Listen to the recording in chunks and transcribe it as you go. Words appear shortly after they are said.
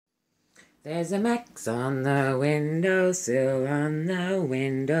There's a Max on the windowsill, on the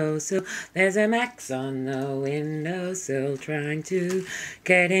windowsill. There's a Max on the windowsill trying to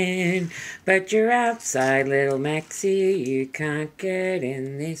get in. But you're outside, little Maxie, you can't get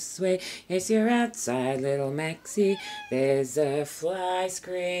in this way. Yes, you're outside, little Maxie, there's a fly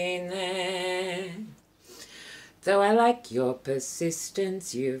screen there. Though I like your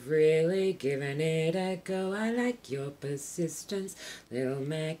persistence, you've really given it a go. I like your persistence, little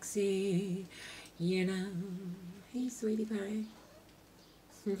Maxie. You know, hey, sweetie pie.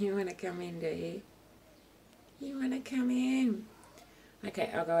 You want to come in, do you? You want to come in?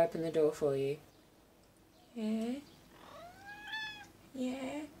 Okay, I'll go open the door for you. Yeah?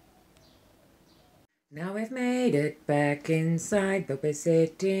 Yeah? Now we've made it back inside, but we're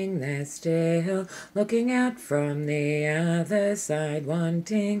sitting there still, looking out from the other side,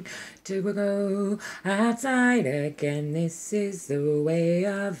 wanting to go outside again. This is the way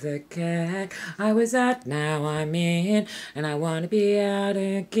of the cat. I was out, now I'm in, and I want to be out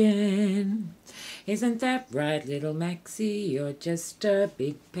again. Isn't that right, little Maxie? You're just a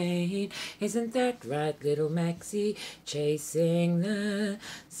big pain. Isn't that right, little Maxie? Chasing the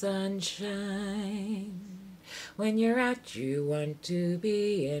sunshine. When you're out, you want to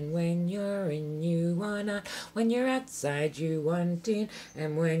be in. When you're in, you want out. When you're outside, you want in.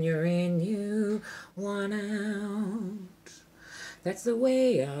 And when you're in, you want out. That's the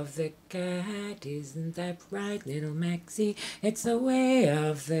way of the cat, isn't that right, little Maxie? It's the way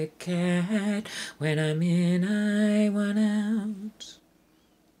of the cat. When I'm in, I want out.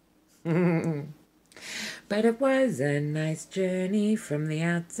 But it was a nice journey from the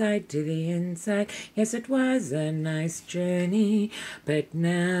outside to the inside. Yes, it was a nice journey, but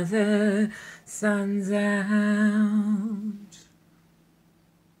now the sun's out.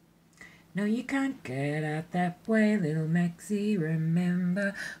 No, you can't get out that way, little Maxie.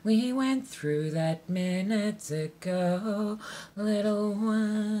 Remember, we went through that minutes ago, little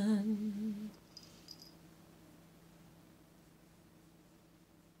one.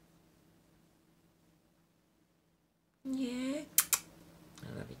 Yeah,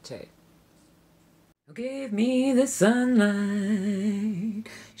 I love you too. Give me the sunlight,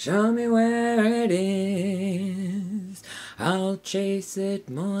 show me where it is. I'll chase it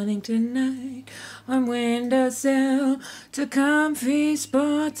morning to night, on windowsill to comfy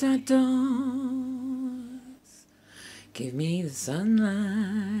spots outdoors. Give me the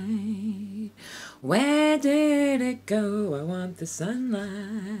sunlight, where did it go? I want the sunlight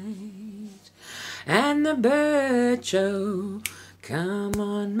and the bird show. Come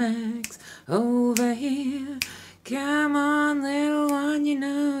on, Max, over here. Come on, little one, you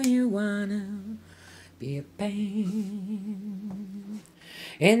know you wanna be a pain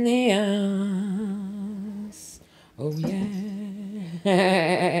in the ass. Oh,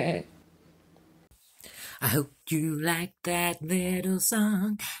 yeah. I hope you like that little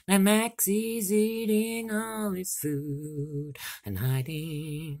song. Now Maxie's eating all his food and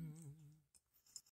hiding